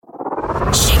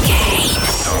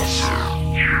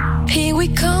We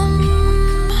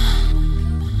come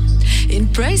in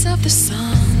praise of the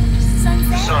sun.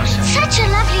 Such a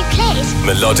lovely place.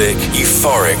 Melodic,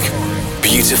 euphoric,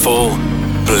 beautiful,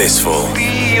 blissful.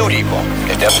 Beautiful.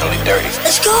 It's definitely dirty.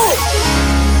 Let's go.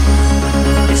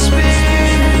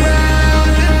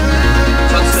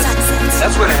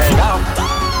 That's where to hang out.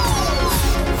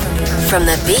 From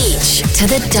the beach to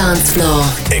the dance floor.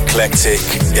 Eclectic,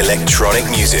 electronic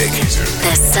music.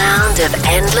 The sound of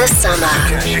endless summer.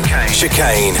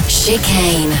 Chicane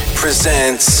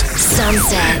presents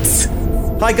Sunsets.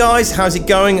 Hi guys, how's it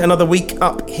going? Another week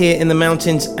up here in the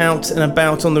mountains, out and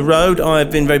about on the road.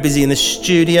 I've been very busy in the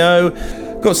studio.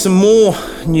 Got some more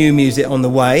new music on the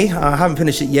way. I haven't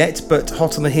finished it yet, but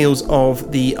hot on the heels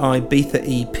of the Ibiza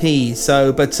EP.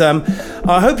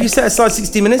 I hope you set aside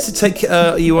 60 minutes to take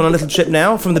you on a little trip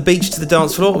now from the beach to the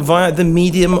dance floor via the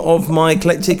medium of my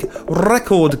eclectic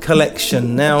record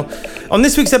collection. Now, on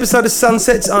this week's episode of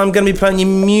Sunsets, I'm going to be playing you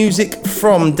music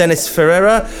from Dennis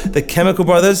Ferrer, the Chemical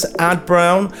Brothers, Ad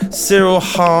Brown, Cyril,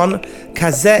 Hahn,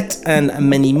 Cazzette, and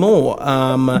many more.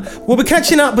 We'll be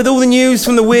catching up with all the news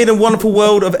from the weird and wonderful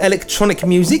world of electronic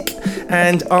music,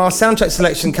 and our soundtrack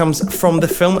selection comes from the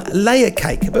film Layer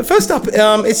Cake. But first up,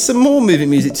 it's some more moving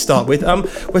music to start with.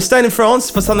 We're staying in France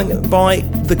for something by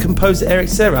the composer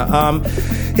Serra.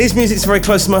 His music's very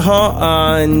close to my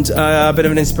heart and a bit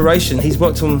of an inspiration. He's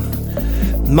worked on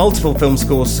multiple film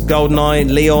scores: GoldenEye,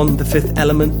 Leon, The Fifth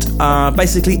Element,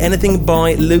 basically anything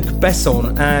by Luc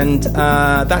Besson, and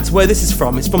that's where this is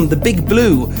from. It's from The Big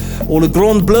Blue, or Le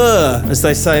Grand Bleu, as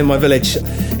they say in my village.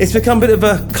 It's become a bit of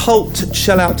a cult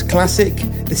shell-out classic.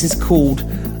 This is called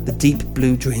The Deep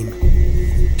Blue Dream.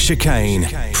 Chicane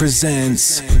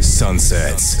presents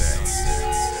Sunsets.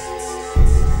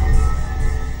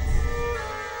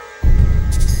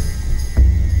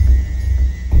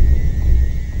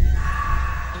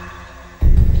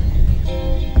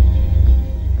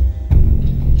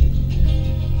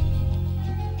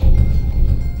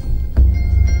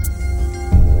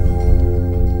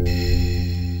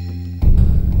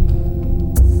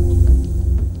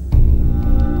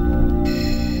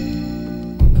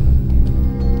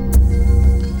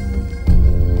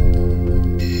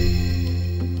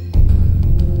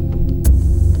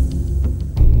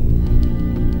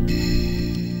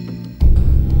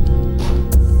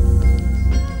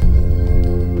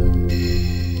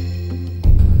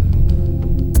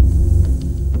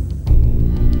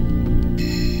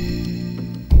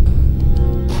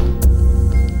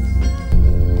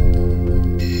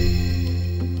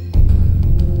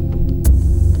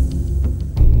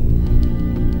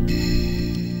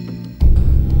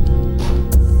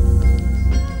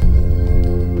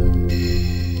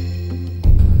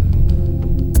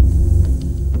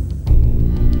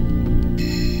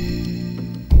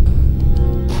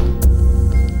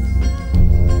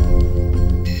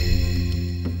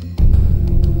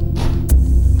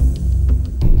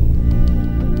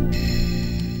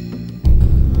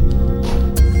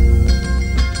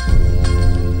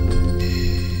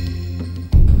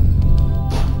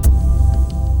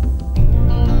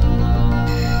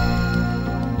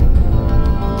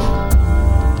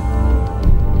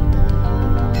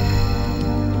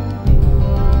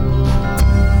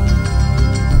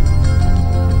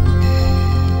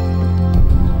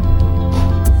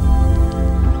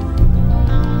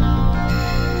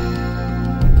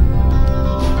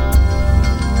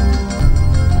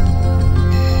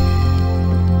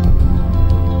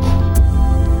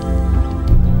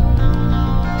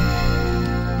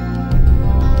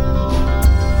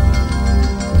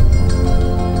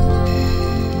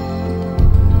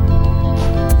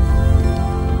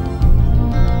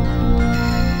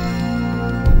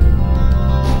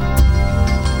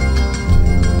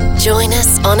 Join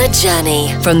us on a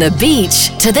journey from the beach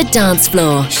to the dance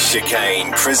floor.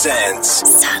 Chicane presents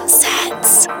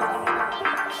Sunsets.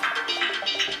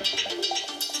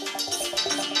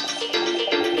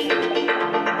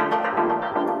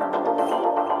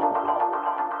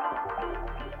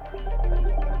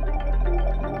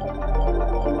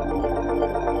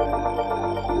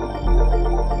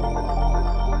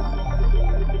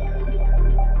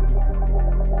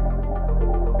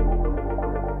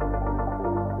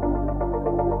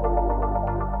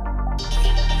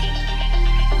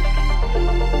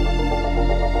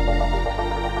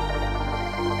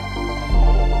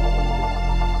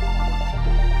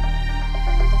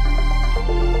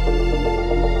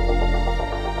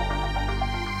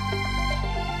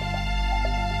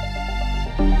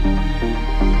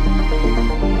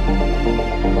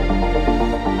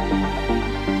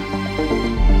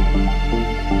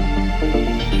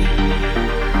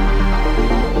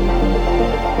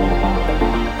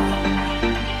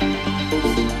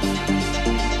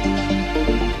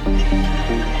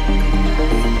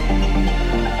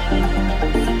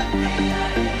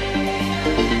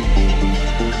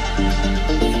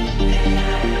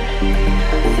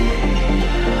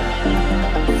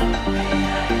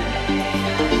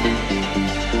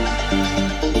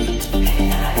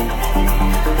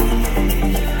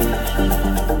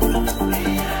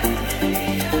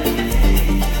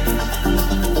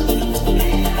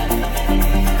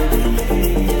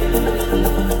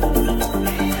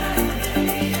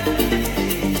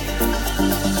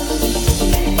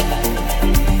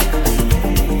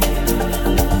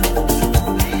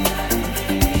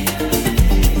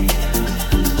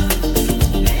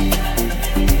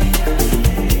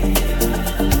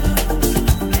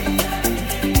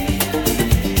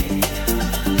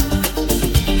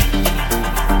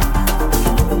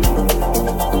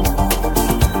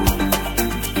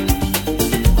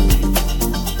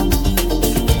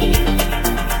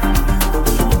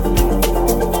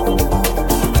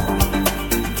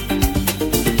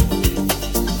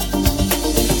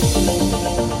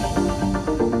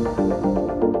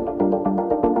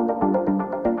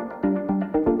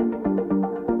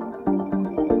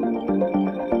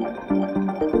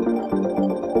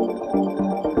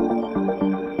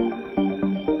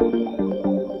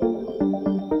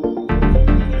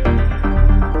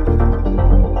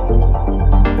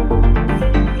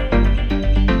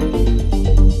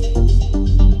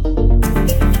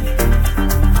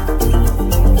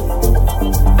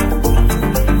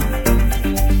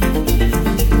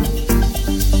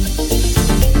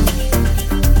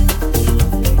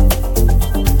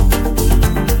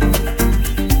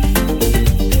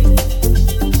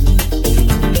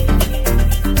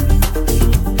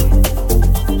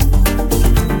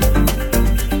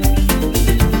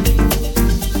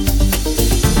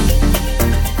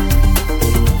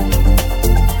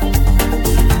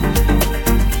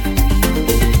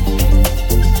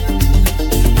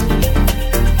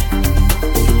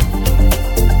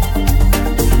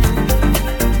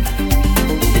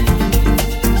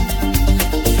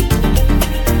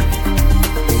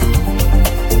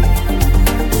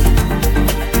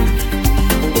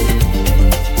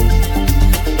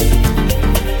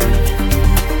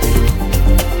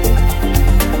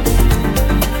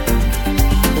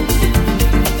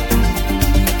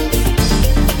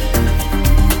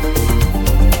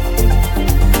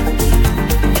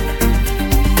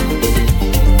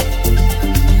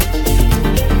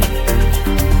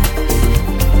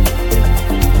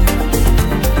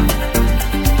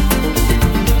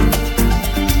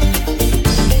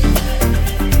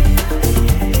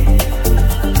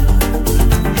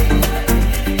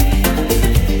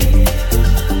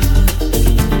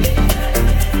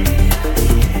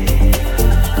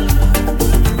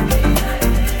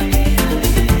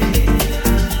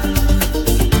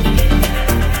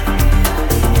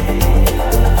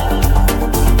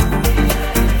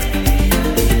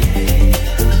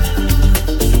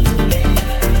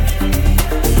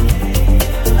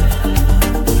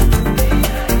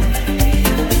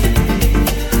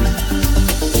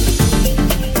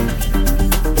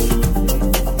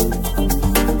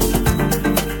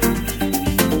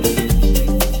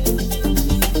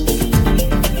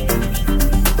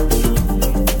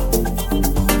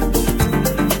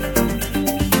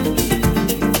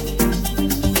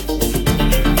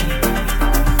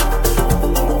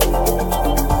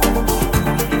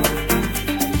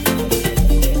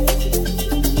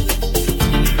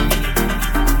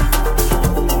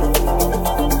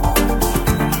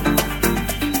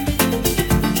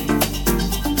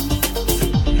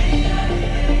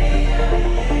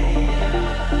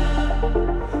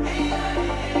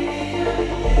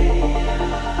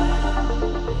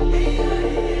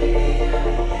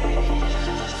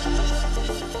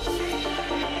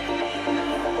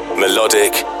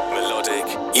 melodic,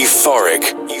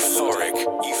 euphoric,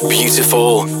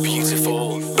 beautiful,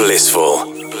 blissful.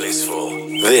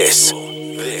 This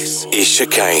is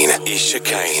Chicane.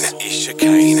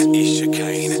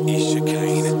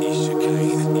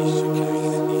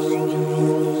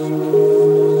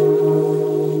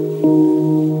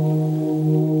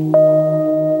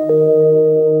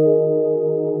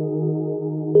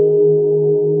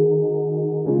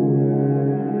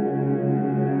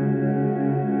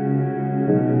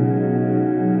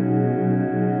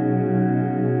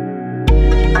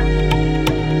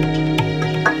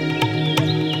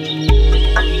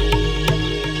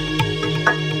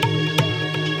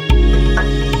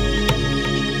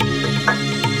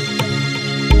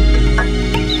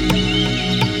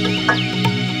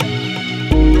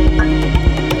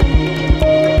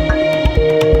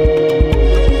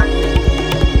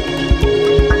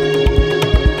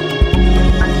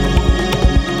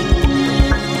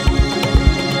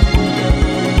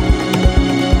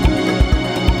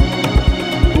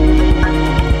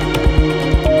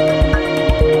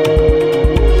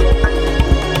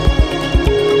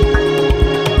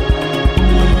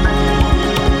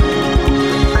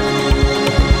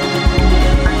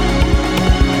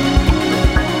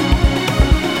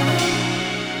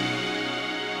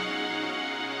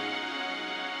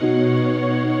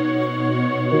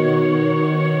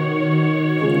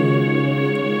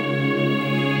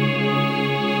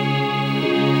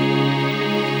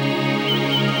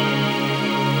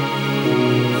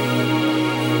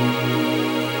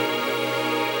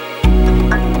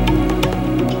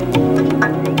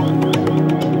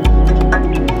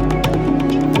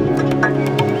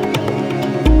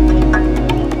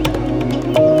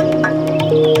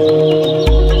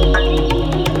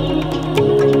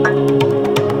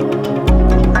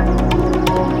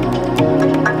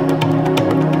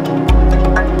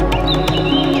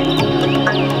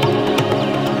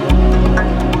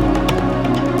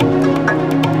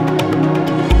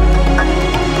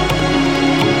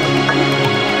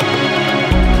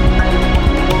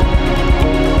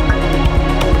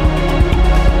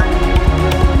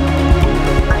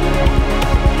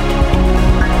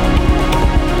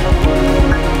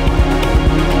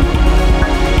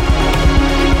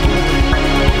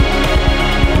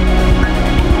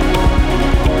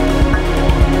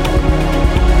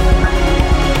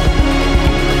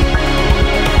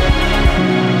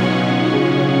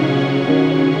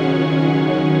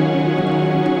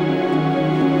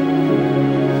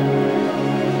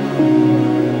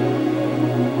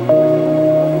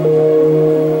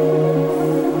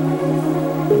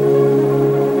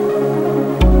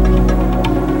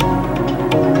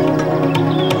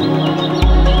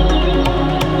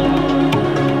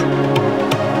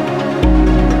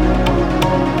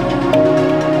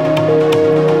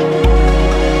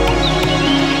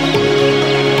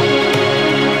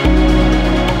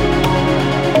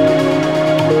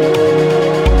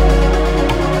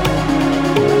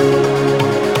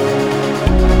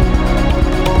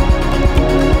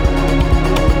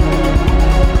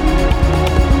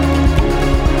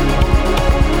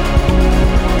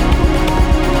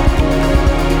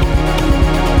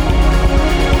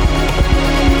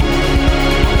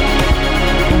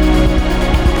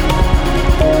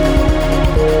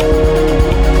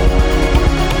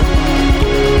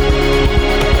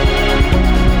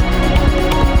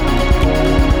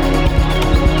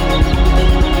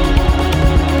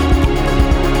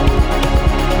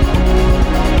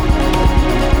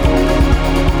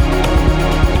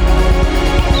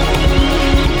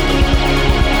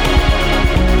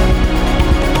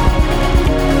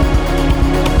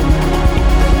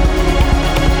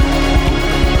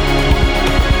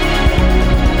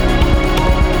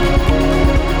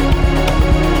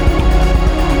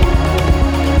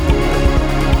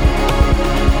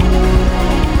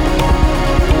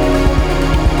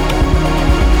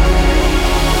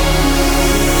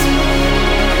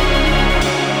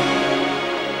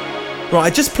 Right, I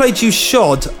just played you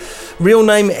Schodt, real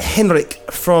name Henrik,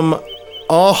 from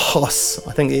Aarhus,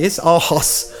 I think it is,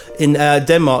 Aarhus in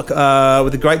Denmark,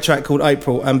 with a great track called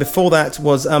April. And before that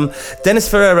was Dennis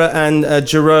Ferrer and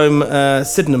Jerome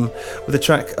Sydenham with a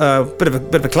track, bit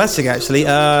of a classic actually,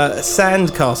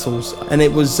 Sandcastles, and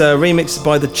it was remixed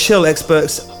by the Chill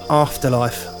experts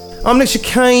Afterlife. I'm Nick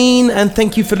Chicane, and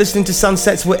thank you for listening to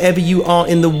Sunsets wherever you are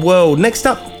in the world. Next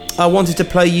up, I wanted to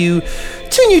play you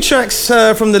two new tracks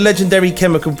from the legendary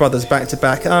Chemical Brothers back to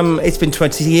back. It's been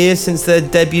 20 years since their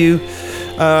debut.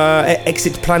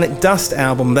 Exit Planet Dust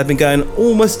album. They've been going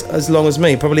almost as long as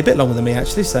me, probably a bit longer than me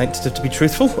actually, so to be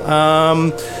truthful.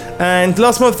 And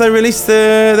last month they released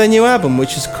their new album,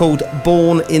 which is called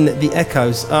Born in the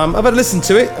Echoes. I've had a listen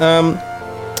to it,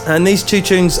 and these two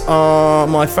tunes are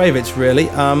my favourites really.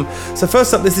 So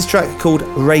first up, there's this track called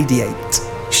Radiate.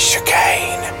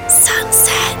 Chicane.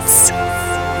 Sunsets.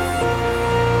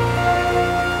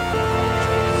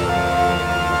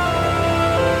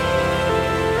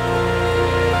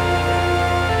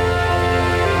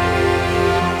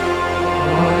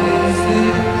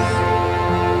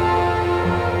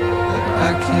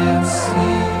 Can't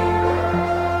see,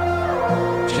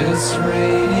 just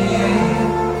radiate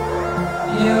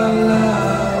your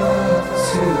love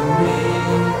to me.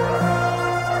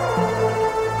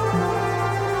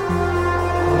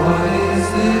 What is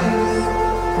this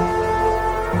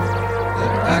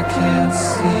that I can't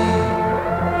see?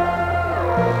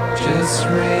 Just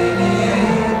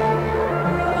radiate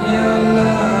your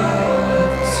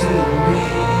love to me.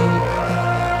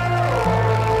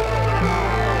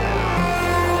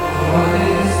 What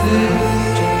is this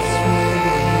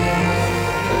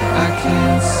that I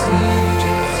can't see?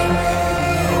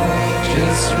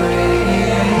 Just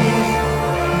radiate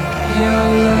your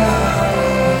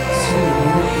love to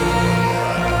me.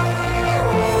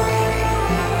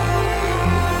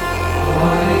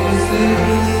 What is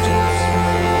this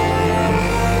that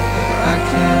I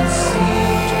can't see?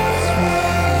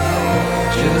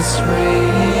 Just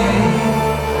radiate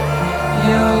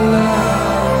your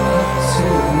love to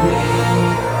me.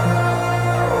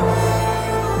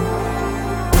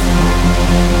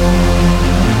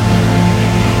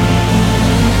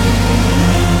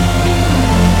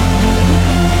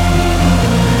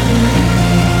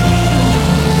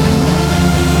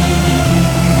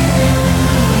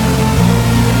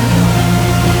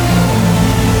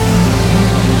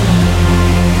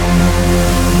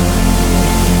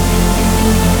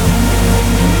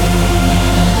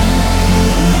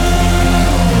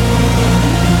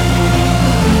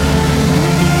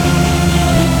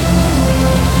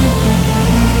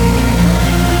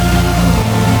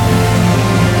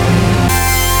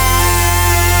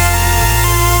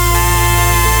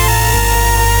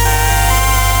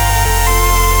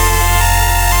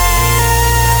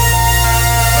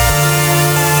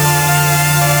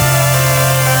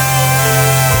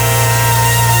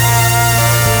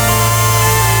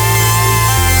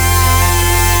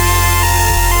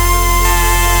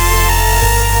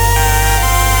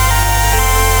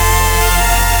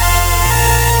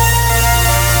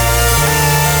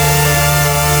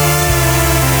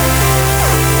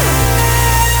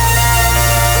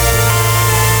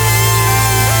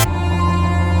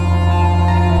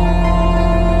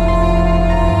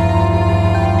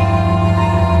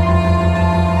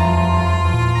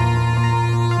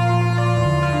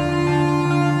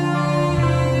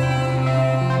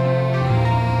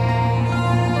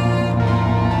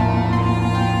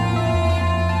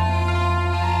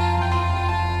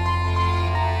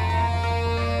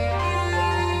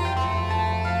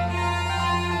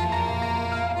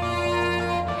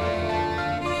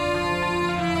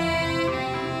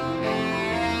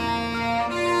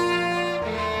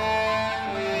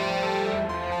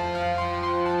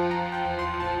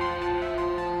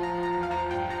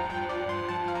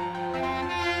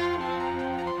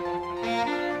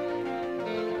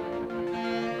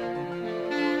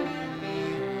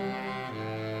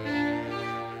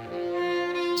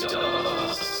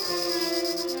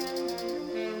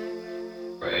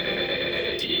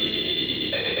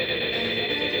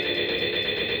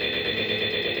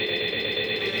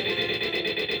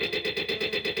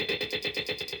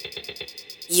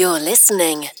 You're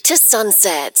listening to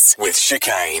Sunsets with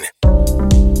Chicane.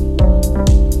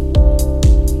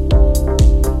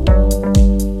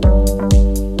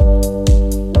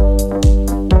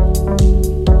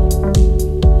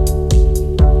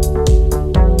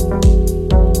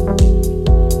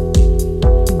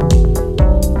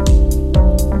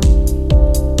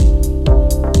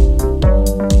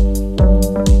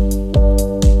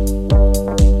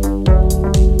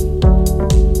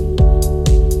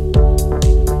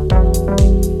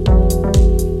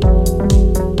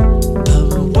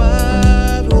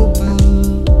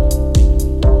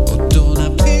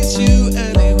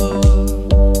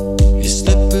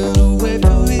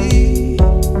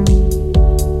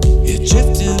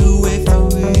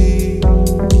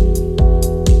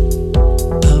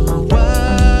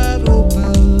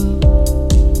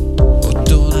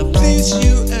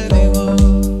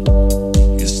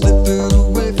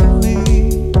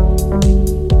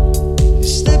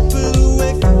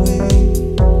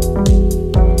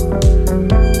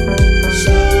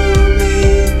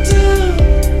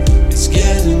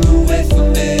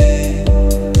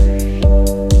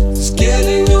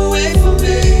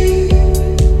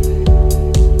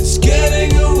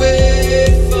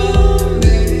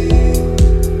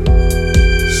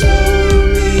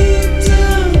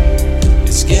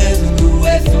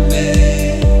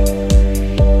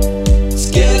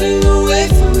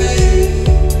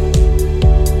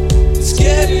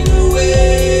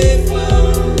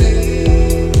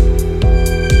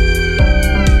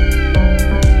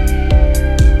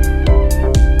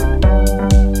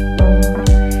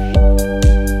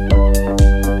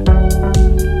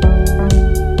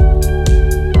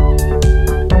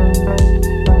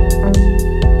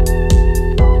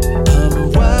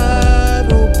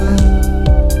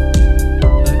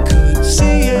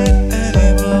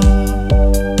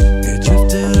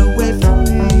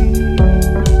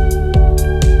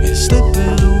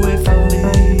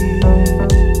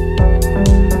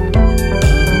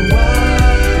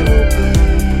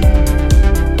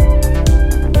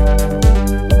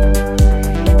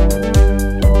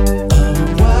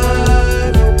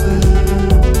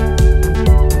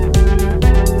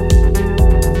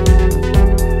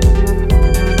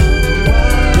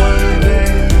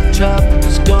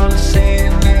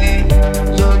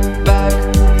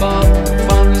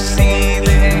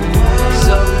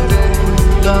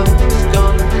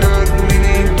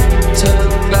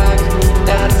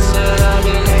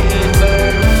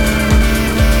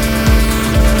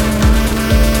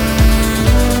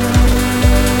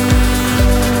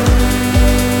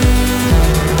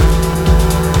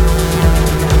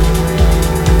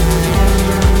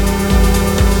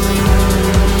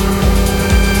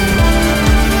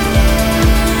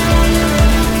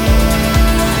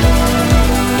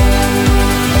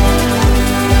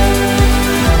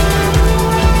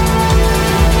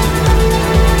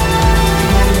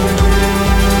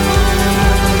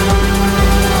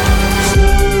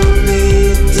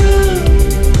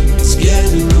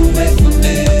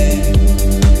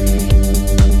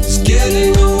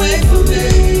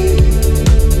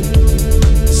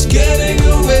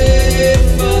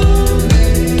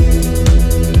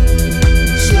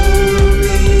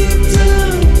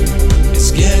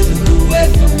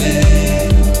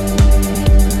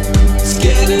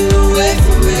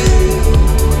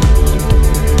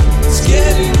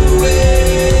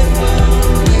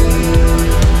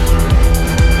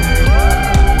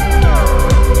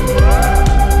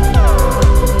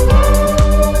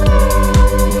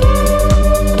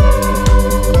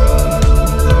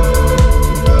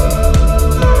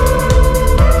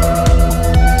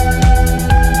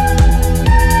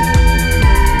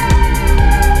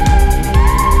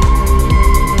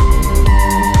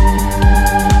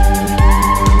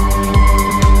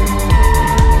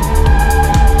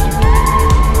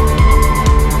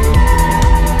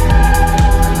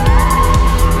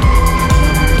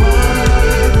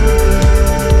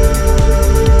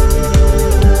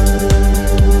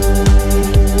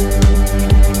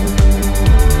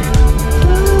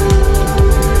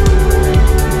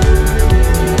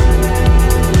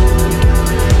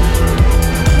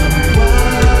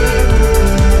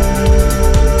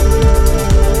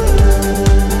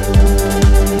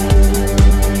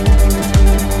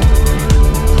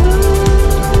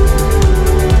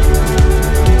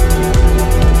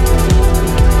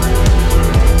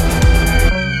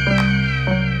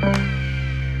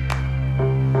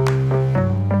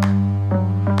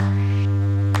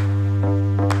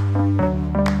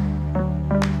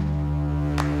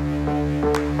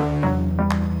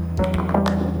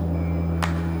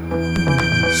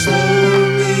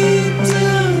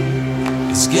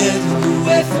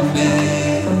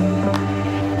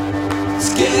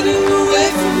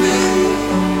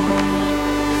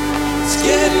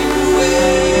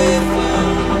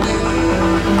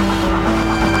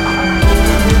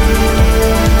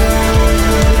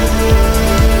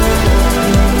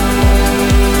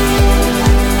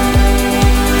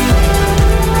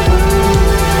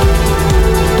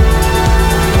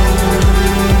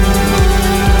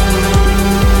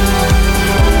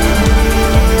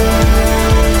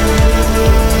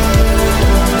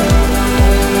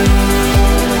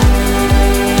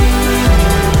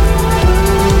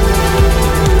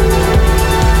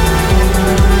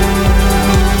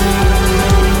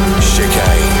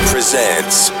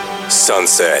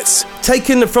 Sunsets.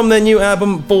 Taken from their new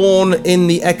album Born in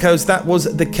the Echoes, that was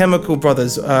the Chemical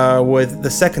Brothers with the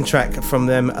second track from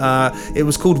them. It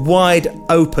was called Wide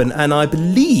Open, and I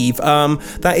believe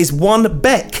that is one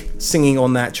Beck singing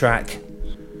on that track.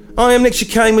 I am Nick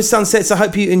Chicane with Sunsets. I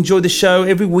hope you enjoy the show.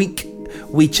 Every week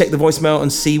we check the voicemail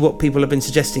and see what people have been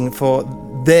suggesting for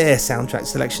their soundtrack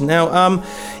selection. Now,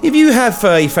 if you have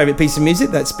a favourite piece of music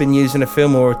that's been used in a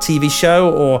film or a TV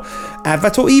show or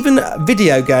advert or even a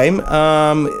video game,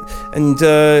 and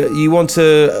you want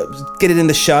to get it in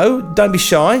the show, don't be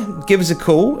shy. Give us a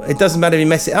call. It doesn't matter if you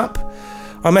mess it up.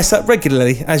 I mess up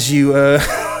regularly, as you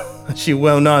as you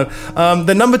well know.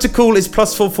 The number to call is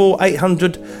 +44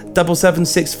 800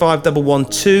 776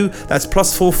 5112. That's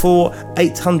 +44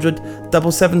 800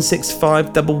 776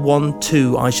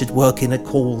 5112. I should work in a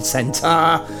call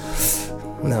centre.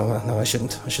 No, I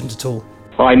shouldn't. I shouldn't at all.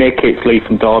 Hi Nick, it's Lee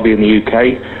from Derby in the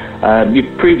UK.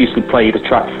 You've previously played a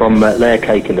track from Layer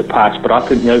Cake in the past, but I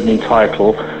think the opening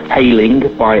title, Hayling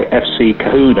by FC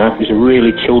Kahuna, is a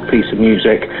really chilled piece of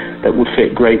music that would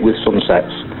fit great with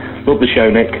Sunsets. Love the show,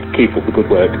 Nick. Keep up the good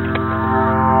work.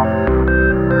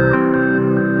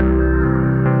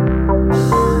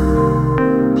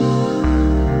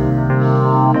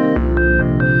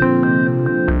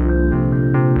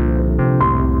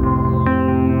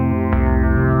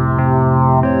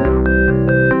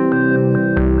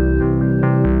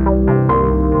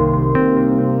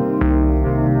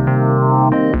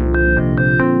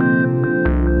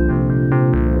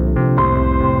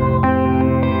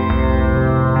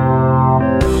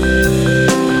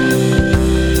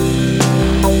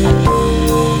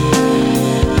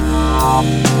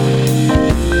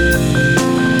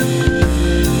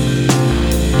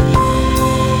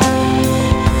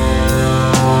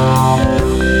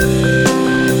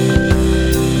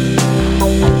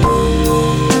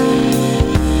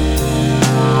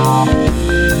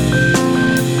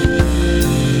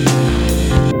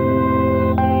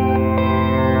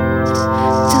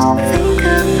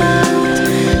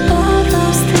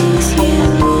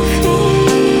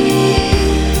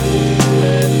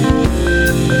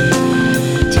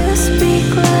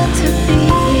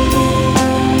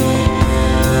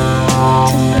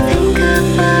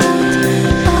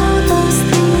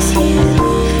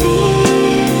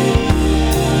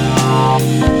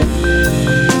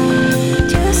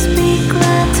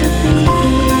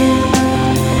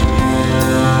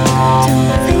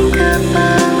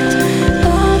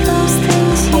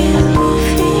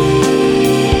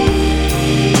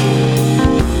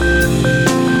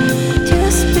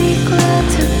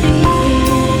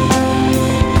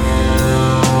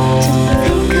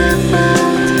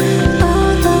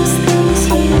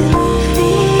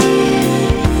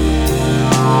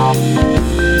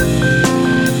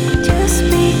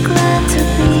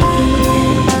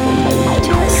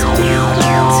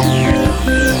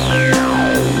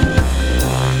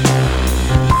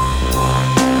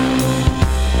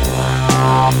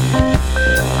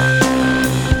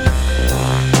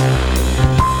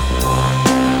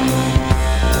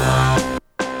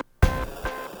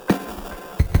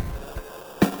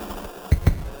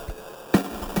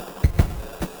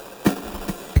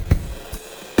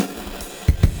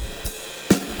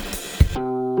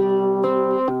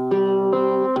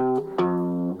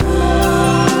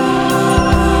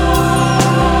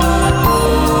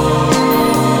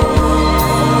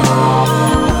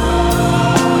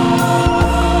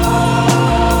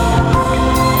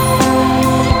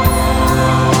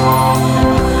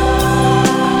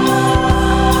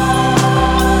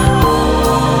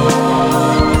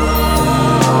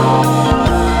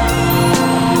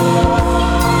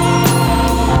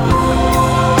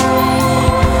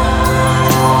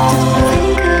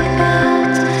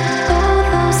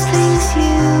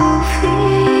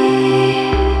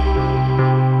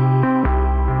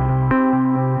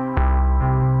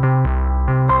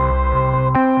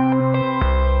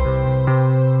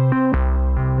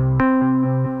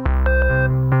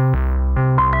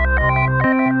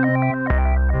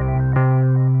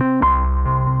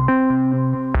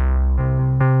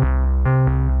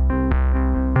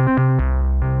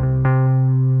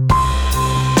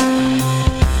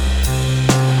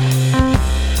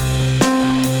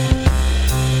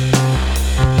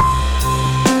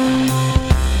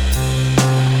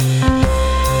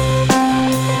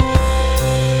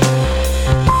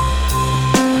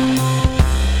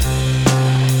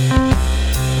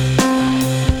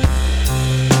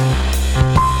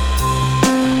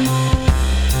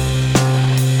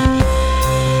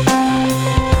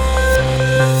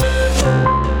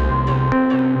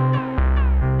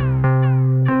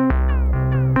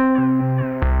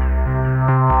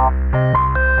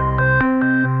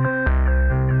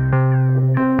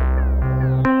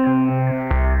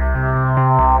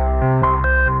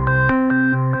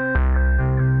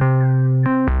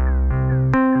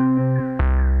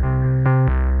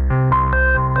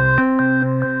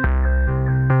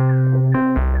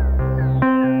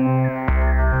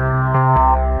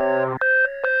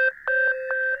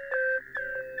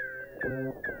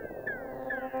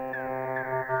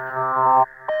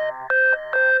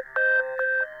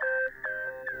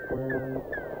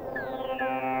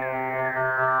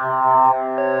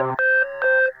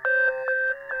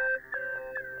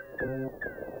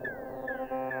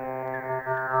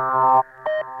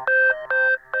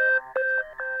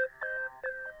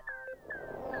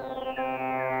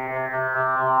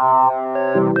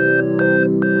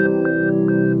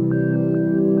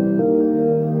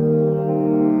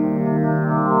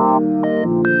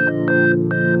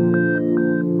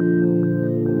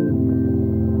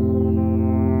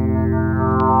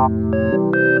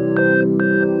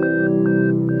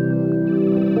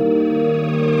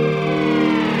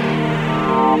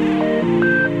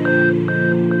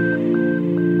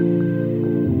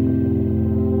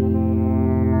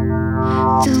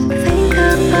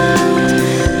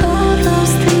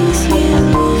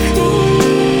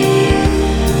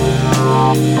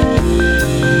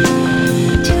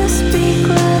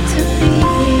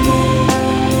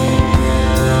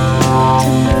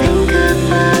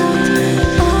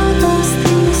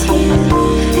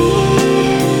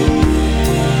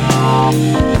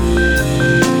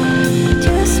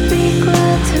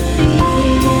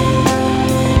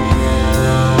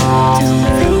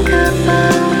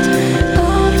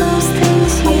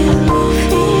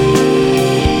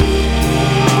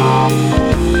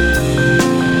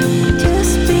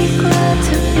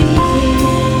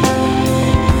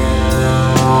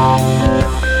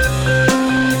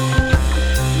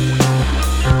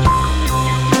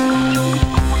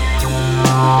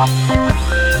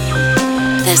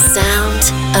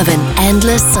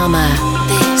 endless summer.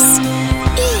 This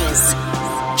is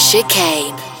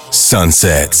Chicane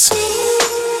Sunsets.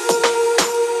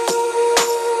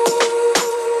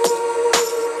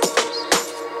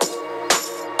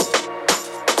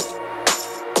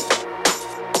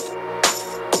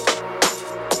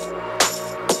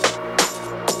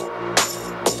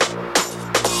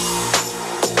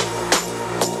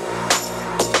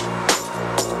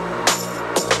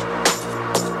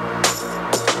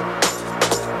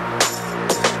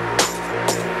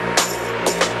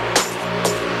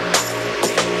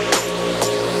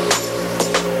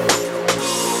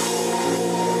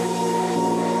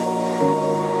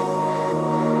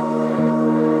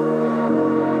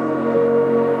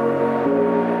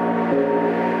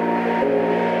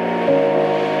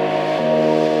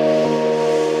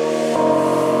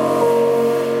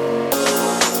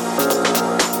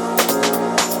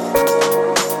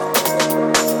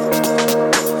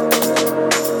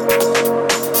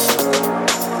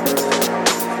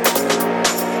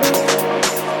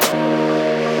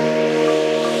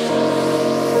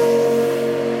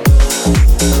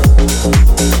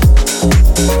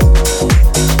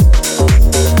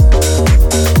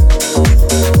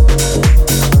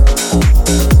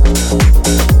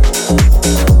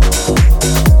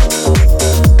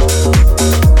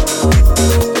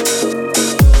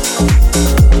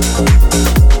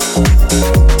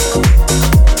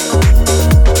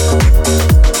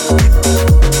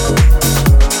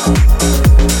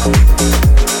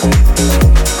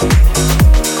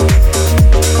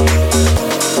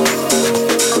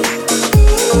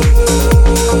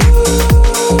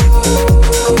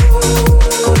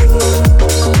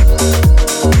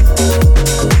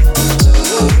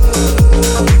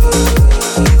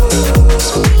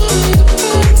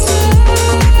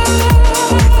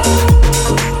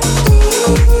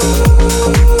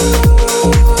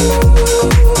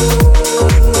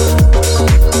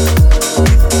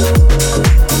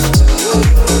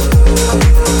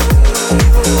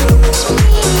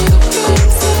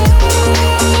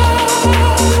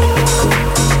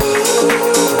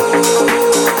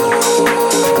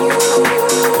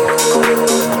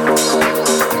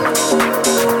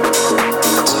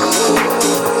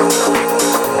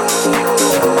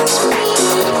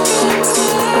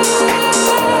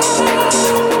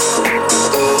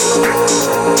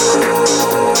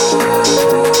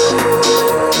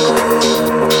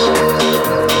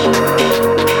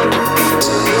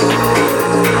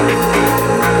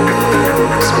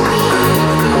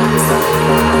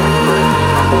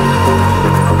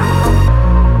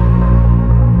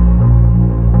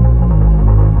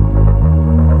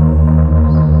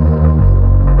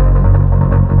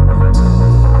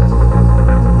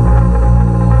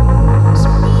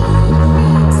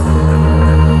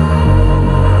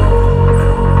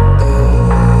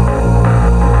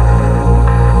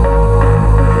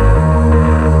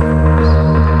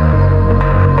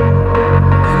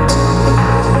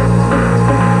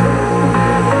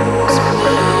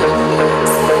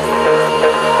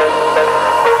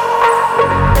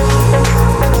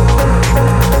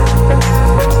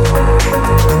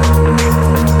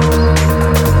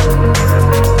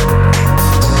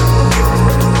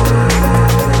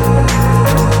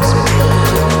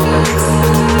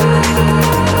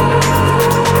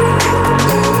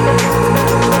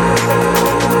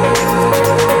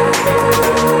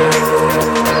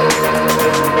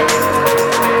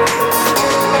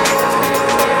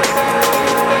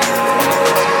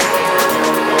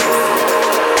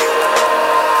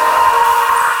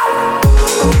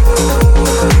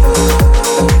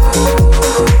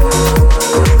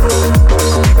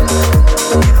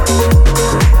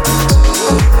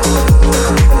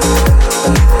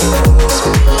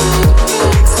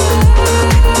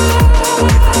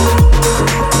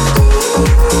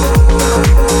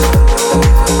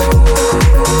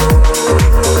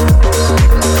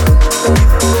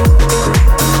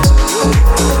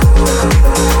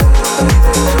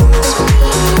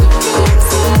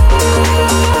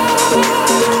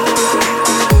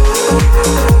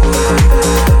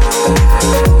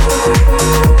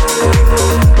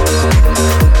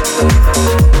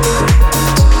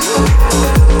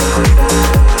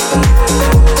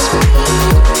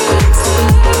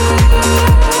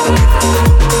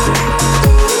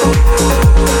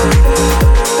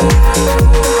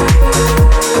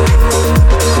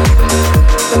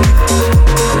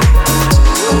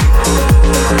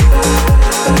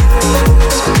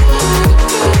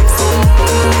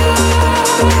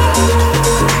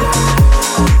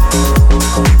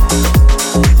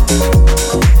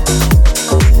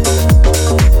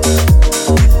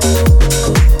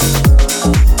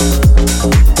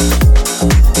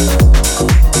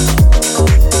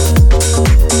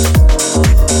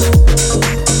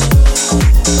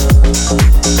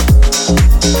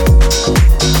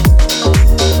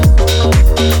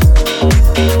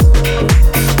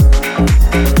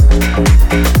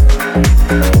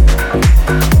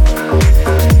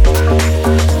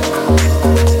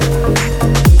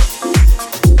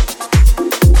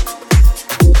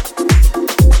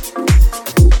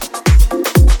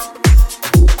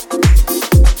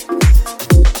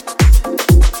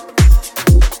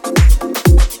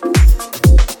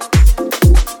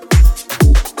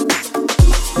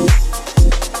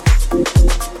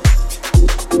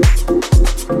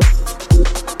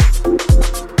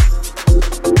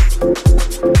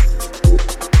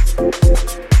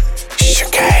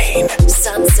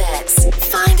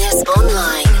 us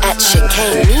online at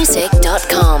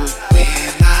chicanemusic.com.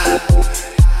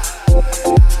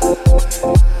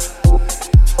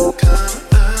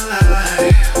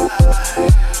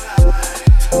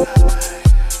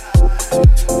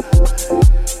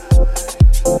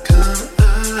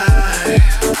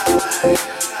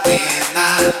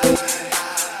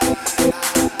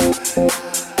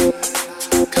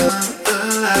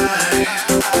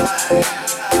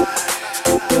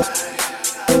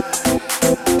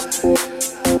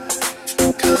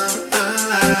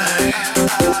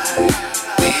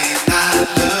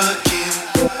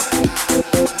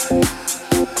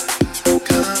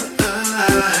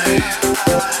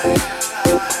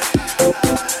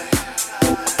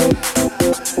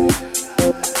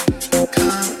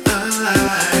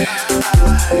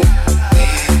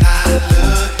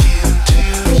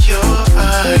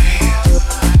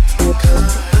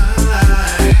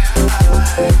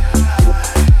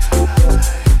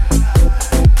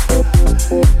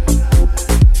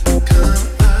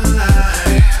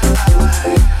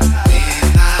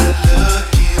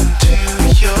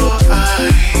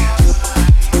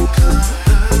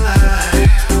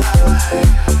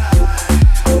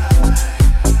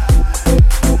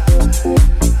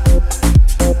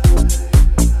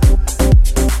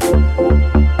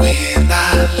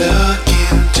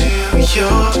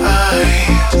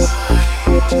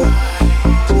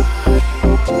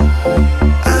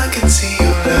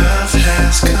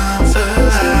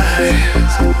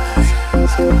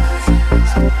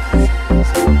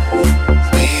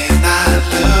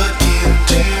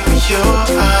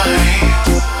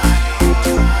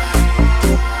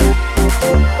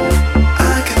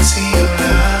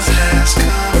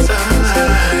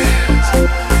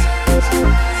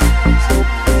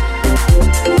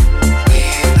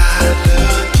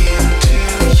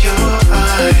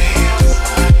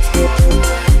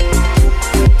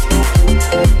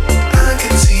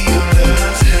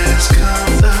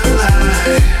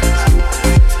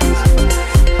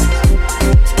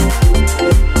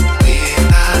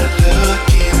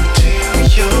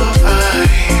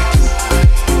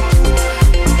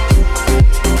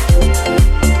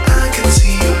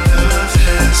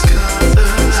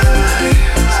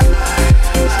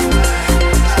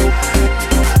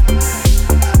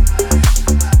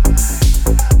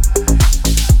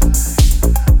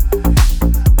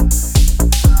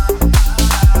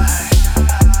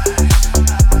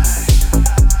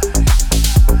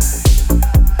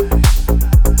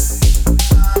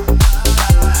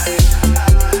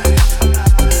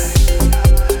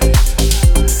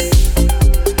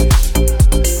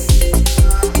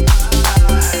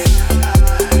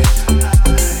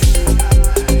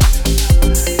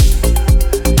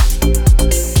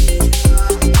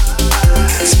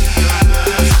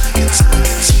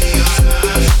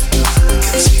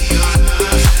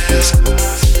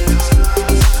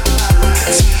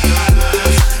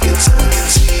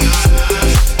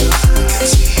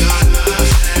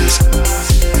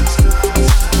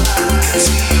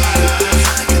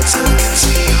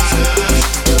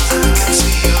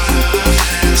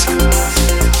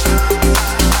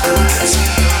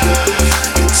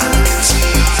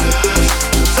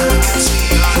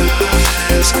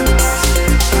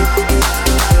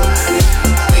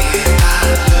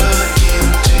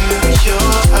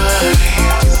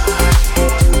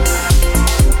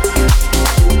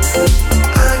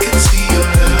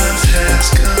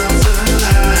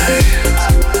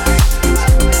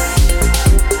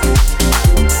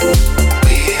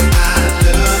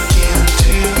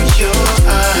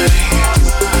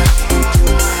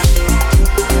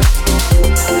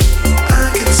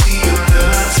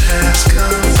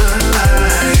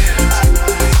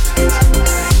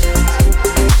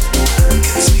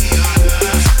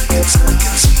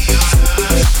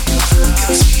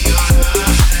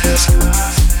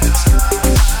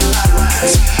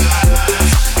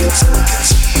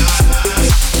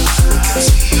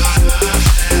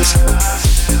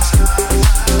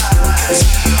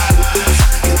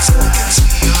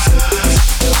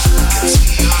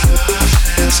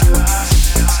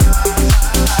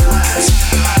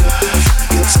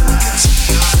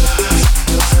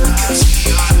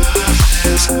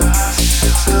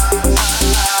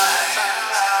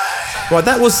 Right,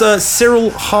 that was Cyril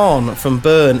Hahn from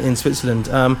Bern in Switzerland.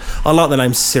 I like the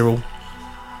name Cyril.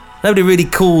 Nobody really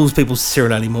calls people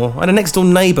Cyril anymore. I had a next door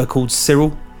neighbour called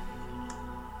Cyril.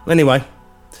 Anyway,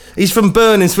 he's from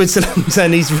Bern in Switzerland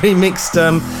and he's remixed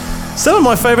some of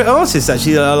my favourite artists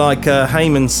actually. I like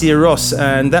Hahn and Ross,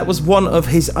 and that was one of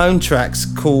his own tracks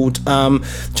called,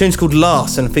 the tune's called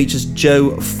Last and features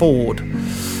Joe Ford.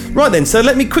 Right then, so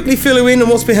let me quickly fill you in on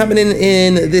what's been happening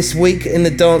in this week in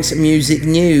the dance music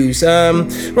news.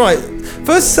 Right,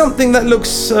 first something that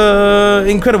looks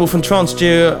incredible from trance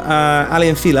duo Ali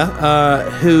and Fila,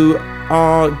 who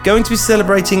are going to be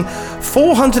celebrating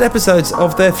 400 episodes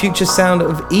of their Future Sound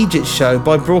of Egypt show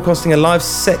by broadcasting a live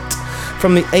set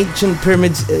from the ancient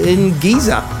pyramids in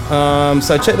Giza.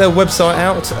 So check their website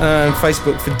out and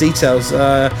Facebook for details.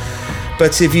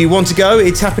 But if you want to go,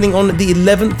 it's happening on the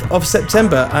 11th of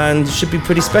September and should be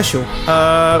pretty special.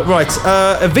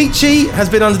 Avicii has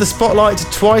been under the spotlight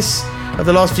twice over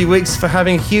the last few weeks for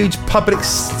having a huge public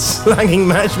slanging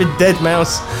match with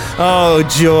Deadmau5. Oh,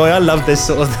 joy. I love this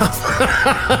sort of stuff.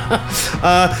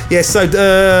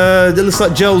 It looks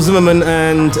like Joel Zimmerman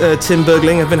and Tim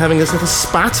Bergling have been having this little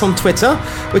spat on Twitter,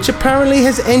 which apparently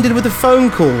has ended with a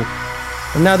phone call.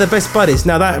 And now they're best buddies.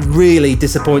 Now that really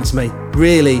disappoints me.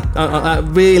 Really.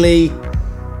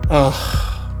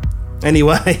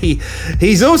 Anyway,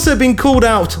 he's also been called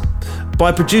out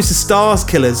by producer Stars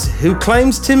Killers, who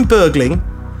claims Tim Bergling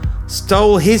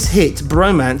stole his hit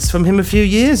Bromance from him a few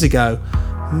years ago.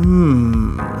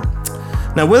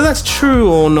 Now, whether that's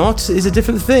true or not is a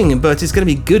different thing, but it's going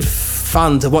to be good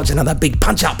fun to watch another big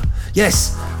punch-up.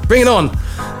 Yes, bring it on.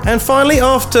 And finally,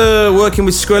 after working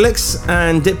with Skrillex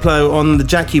and Diplo on the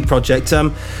Jack U project,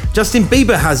 Justin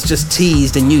Bieber has just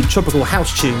teased a new tropical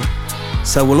house tune.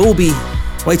 So we'll all be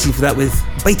waiting for that with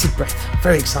bated breath.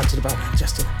 Very excited about that,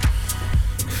 Justin.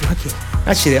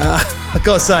 Actually, I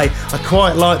gotta say, I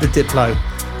quite like the Diplo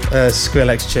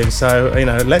Skrillex tune. So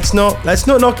let's not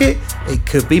knock it. It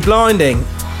could be blinding,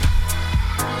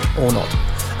 or not.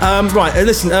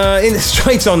 Listen.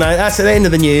 Straight on now. That's at the end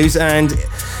of the news, and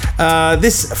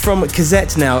this from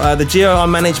Cazzette now. The Geo are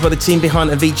managed by the team behind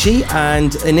Avicii,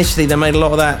 and initially they made a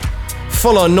lot of that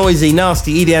full-on noisy,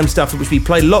 nasty EDM stuff, which we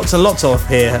play lots and lots of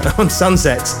here on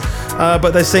Sunsets.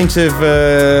 But they seem to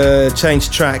have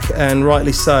changed track, and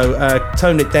rightly so,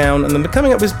 toned it down, and then they're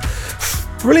coming up with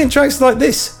brilliant tracks like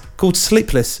this, called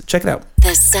Sleepless. Check it out.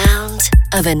 The sound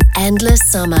of an endless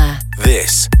summer.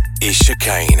 This is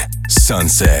Chicane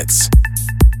Sunsets.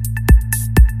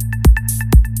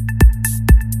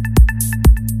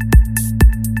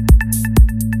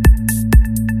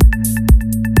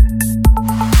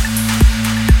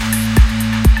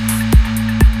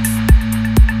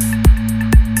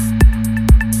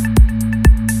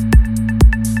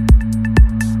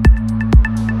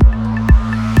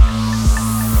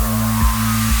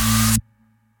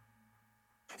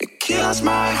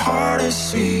 My heart is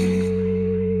seen.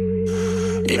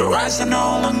 It rises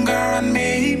no longer on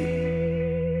me.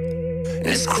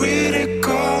 It's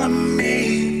critical of me.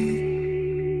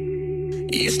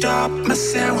 You stop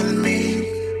messing with me.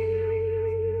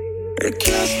 It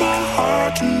kills my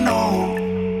heart to know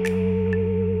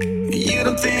you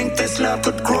don't think this love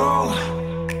could grow.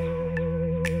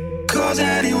 'Cause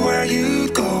anywhere you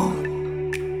go,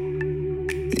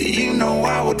 you know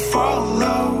I would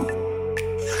follow.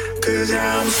 'Cause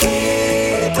I'm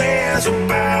sleepless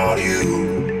about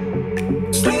you.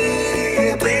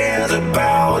 Sleepless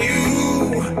about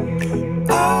you.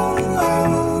 Oh,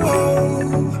 oh, oh.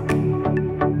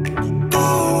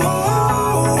 Oh,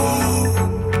 oh.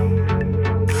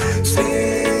 Sleepless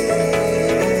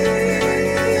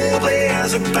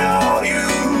about you.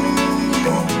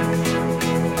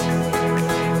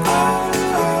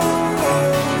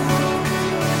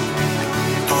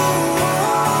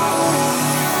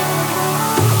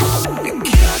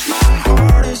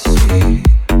 See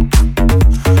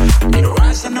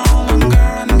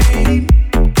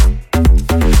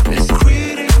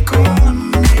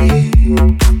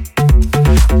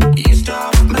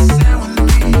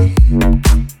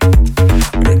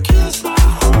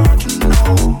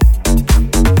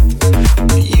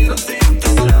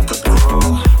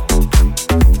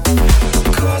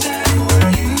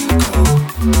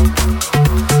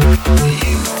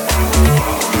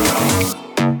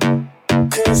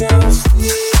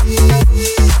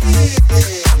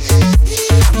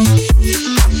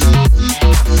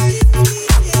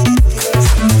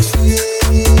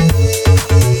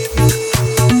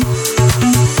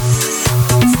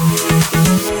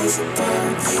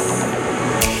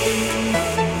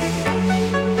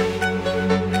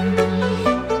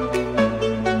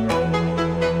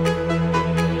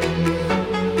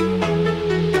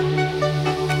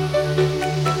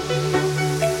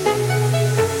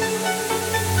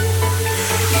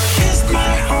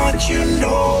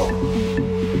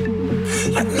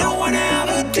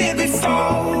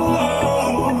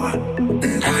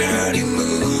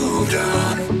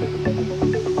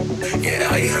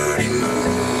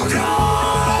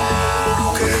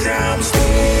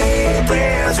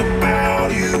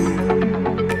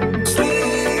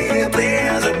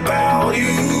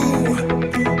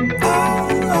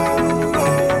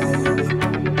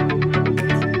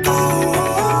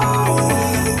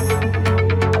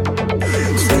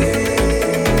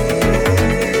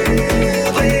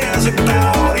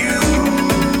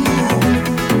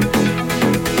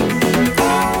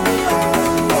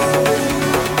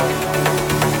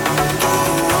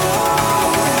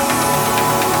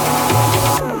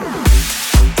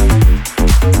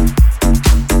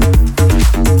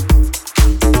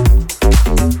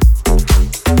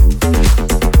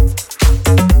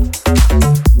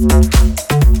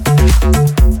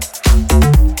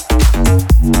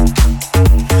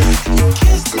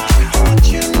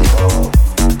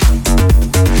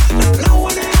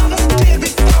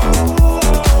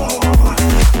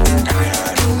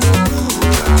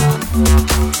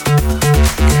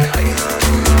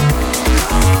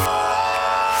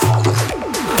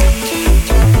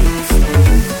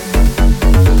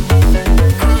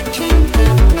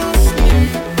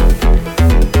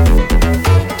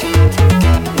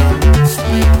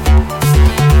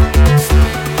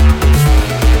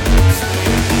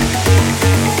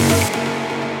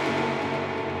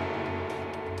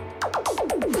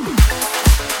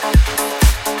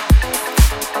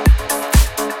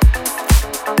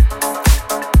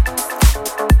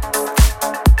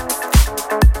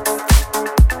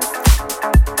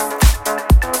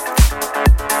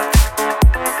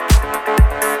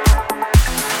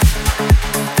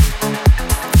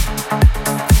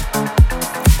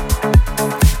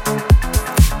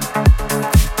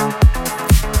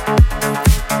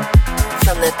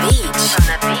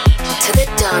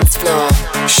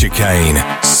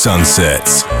Chicane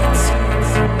Sunsets.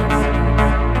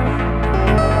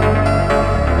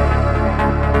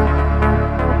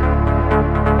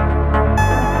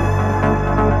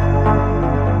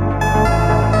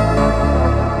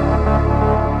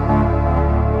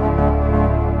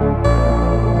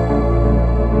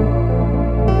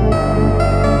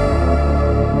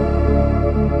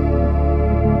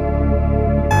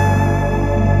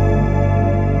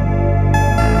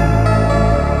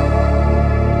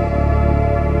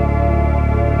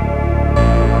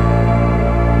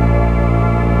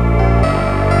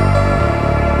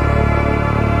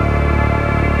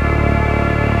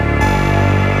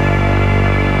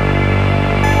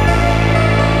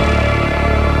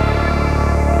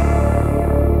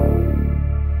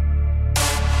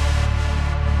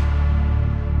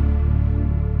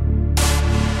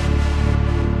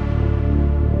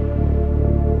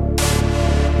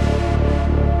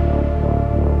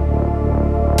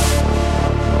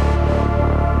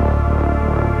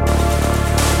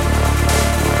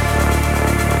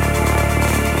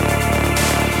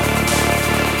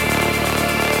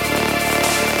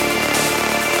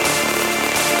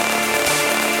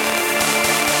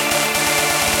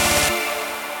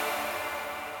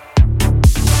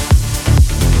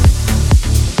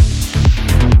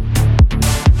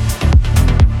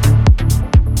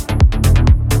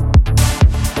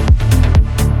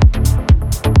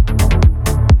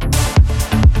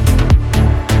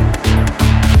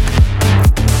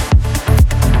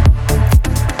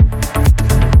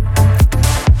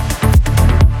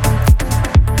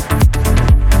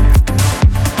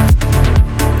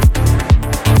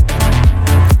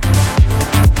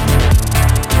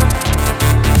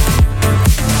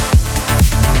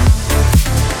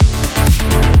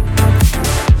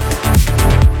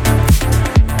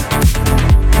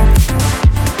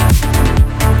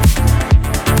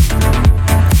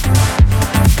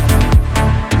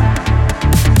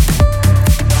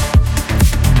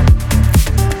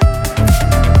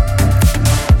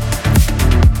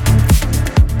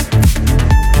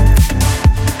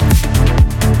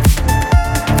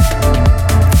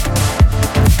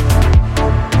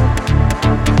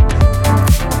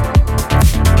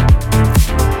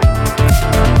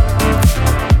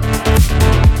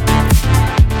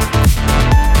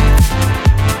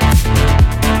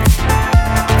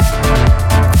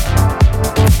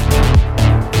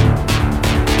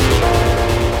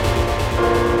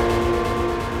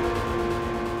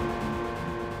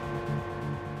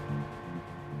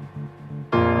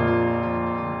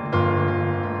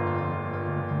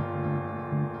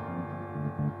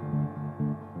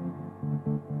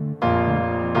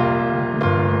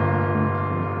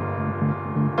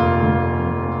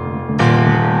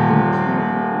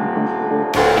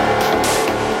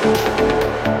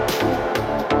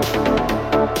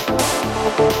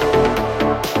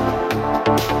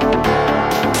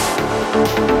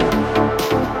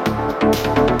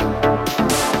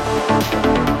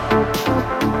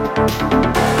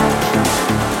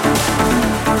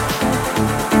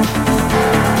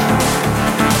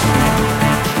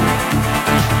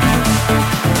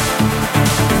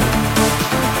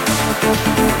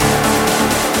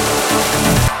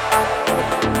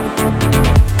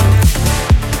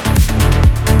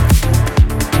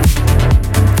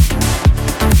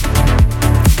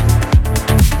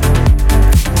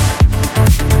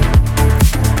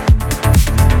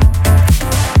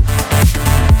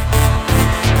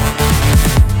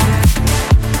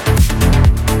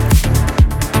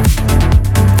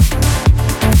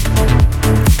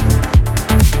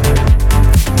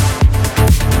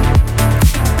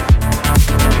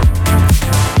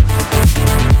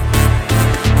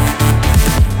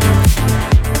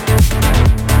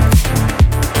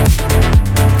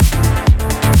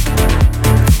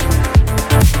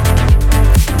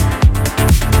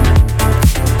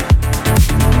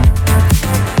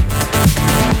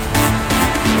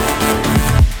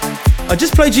 I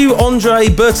just played you Andrea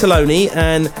Bertolini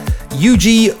and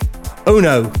Yuji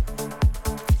Ono.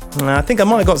 I think I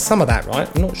might have got some of that right,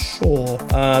 I'm not sure.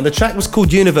 The track was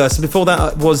called Universe, and before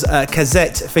that was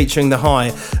Cazzette featuring The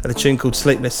High, a tune called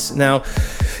Sleepless. Now,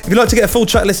 if you'd like to get a full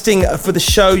track listing for the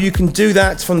show, you can do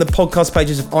that from the podcast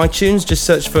pages of iTunes. Just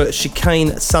search for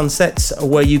Chicane Sunsets,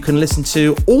 where you can listen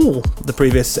to all the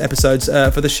previous episodes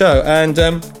for the show.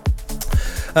 And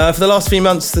for the last few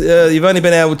months, you've only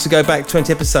been able to go back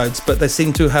 20 episodes, but they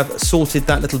seem to have sorted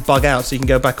that little bug out, so you can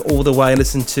go back all the way and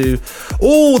listen to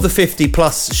all the 50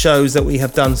 plus shows that we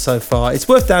have done so far. It's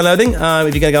worth downloading if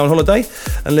you're going to go on holiday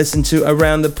and listen to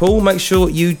Around the Pool. Make sure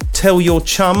you tell your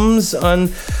chums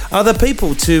and other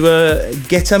people to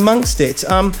get amongst it.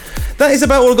 That is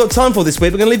about all I've got time for this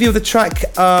week. We're going to leave you with a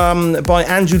track by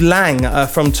Andrew Lang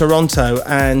from Toronto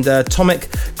and Tomek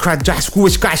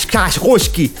Krajaskowski.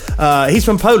 He's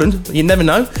from Poland, you never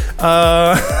know.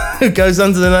 Who goes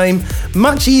under the name,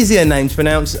 much easier name to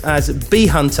pronounce, as Bee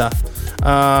Hunter.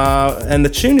 And the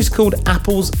tune is called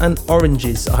Apples and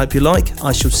Oranges. I hope you like.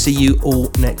 I shall see you all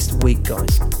next week,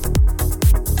 guys.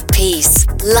 Peace,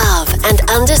 love, and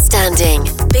understanding.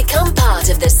 Become part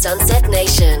of the Sunset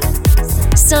Nation.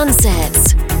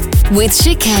 Sunsets with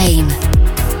Chicane.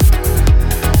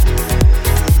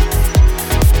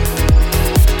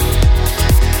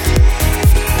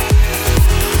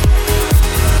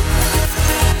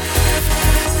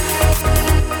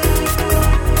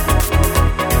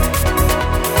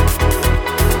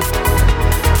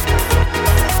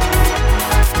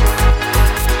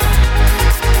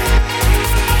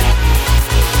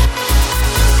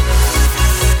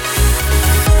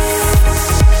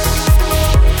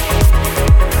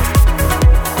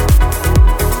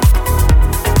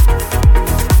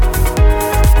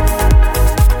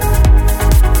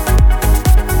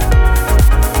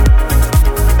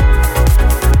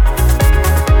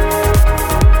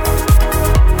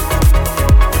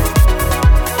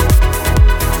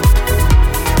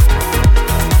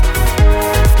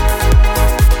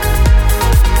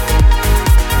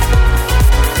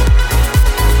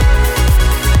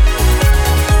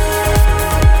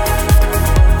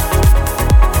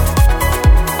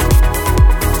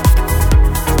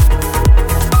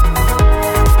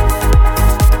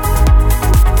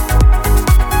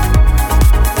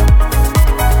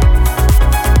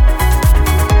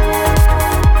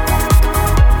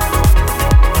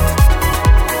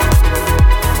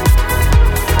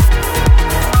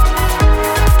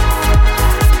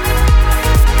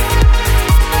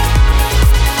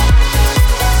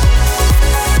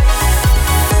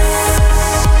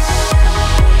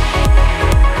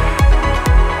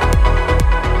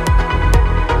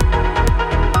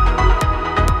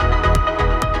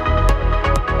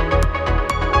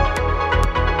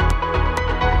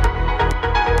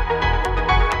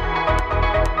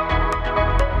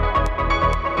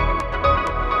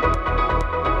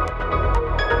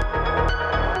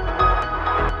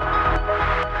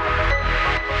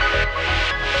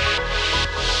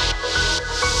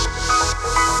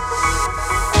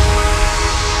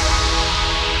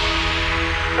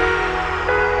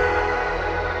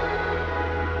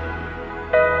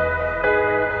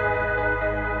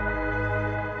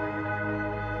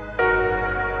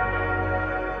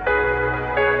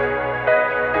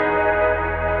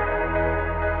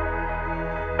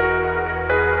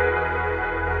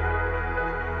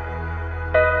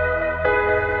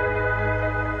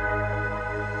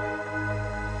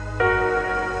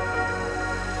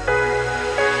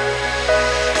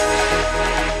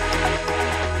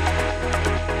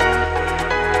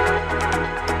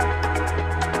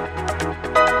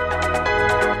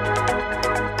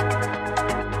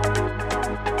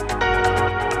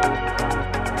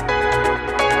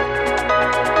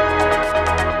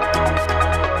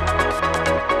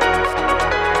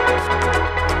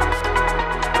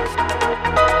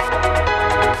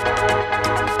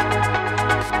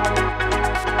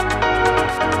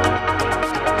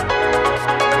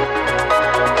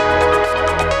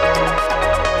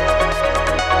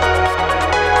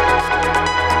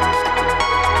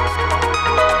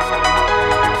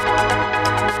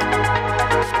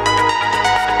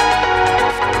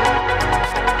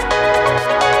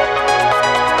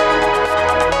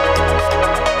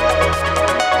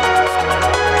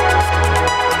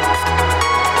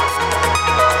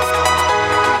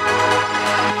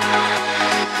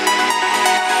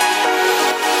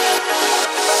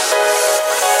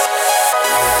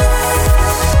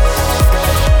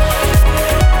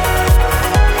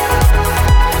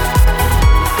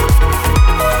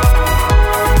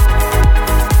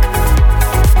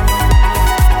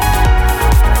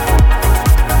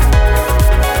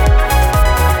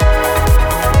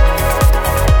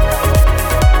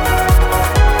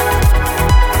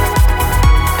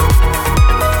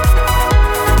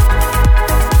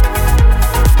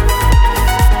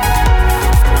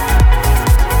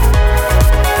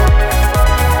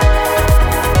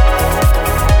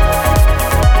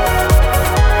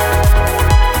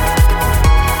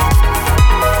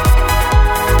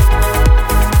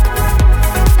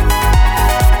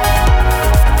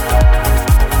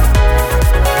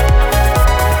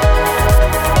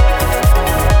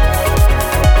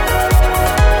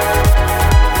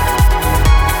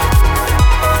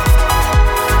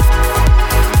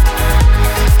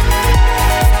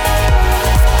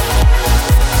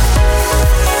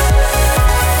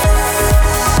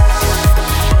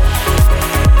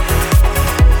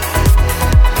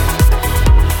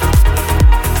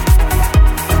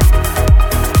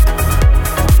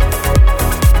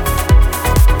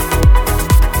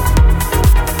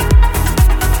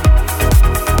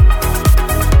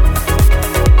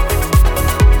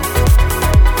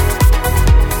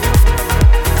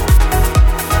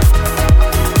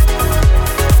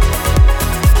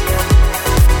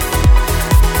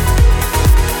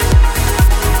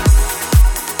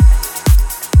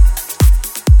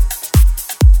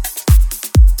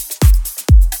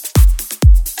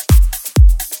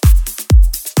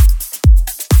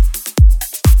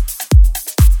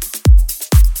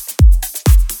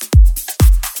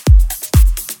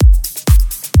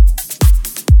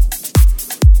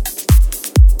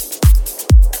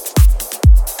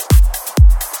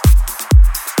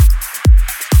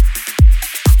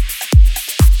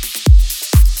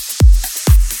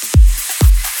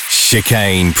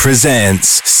 Chicane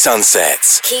presents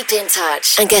Sunsets. Keep in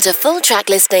touch and get a full track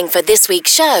listing for this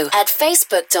week's show at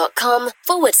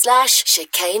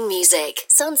facebook.com/Chicane Music.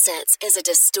 Sunsets is a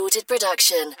Distorted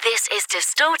production. This is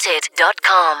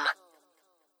distorted.com.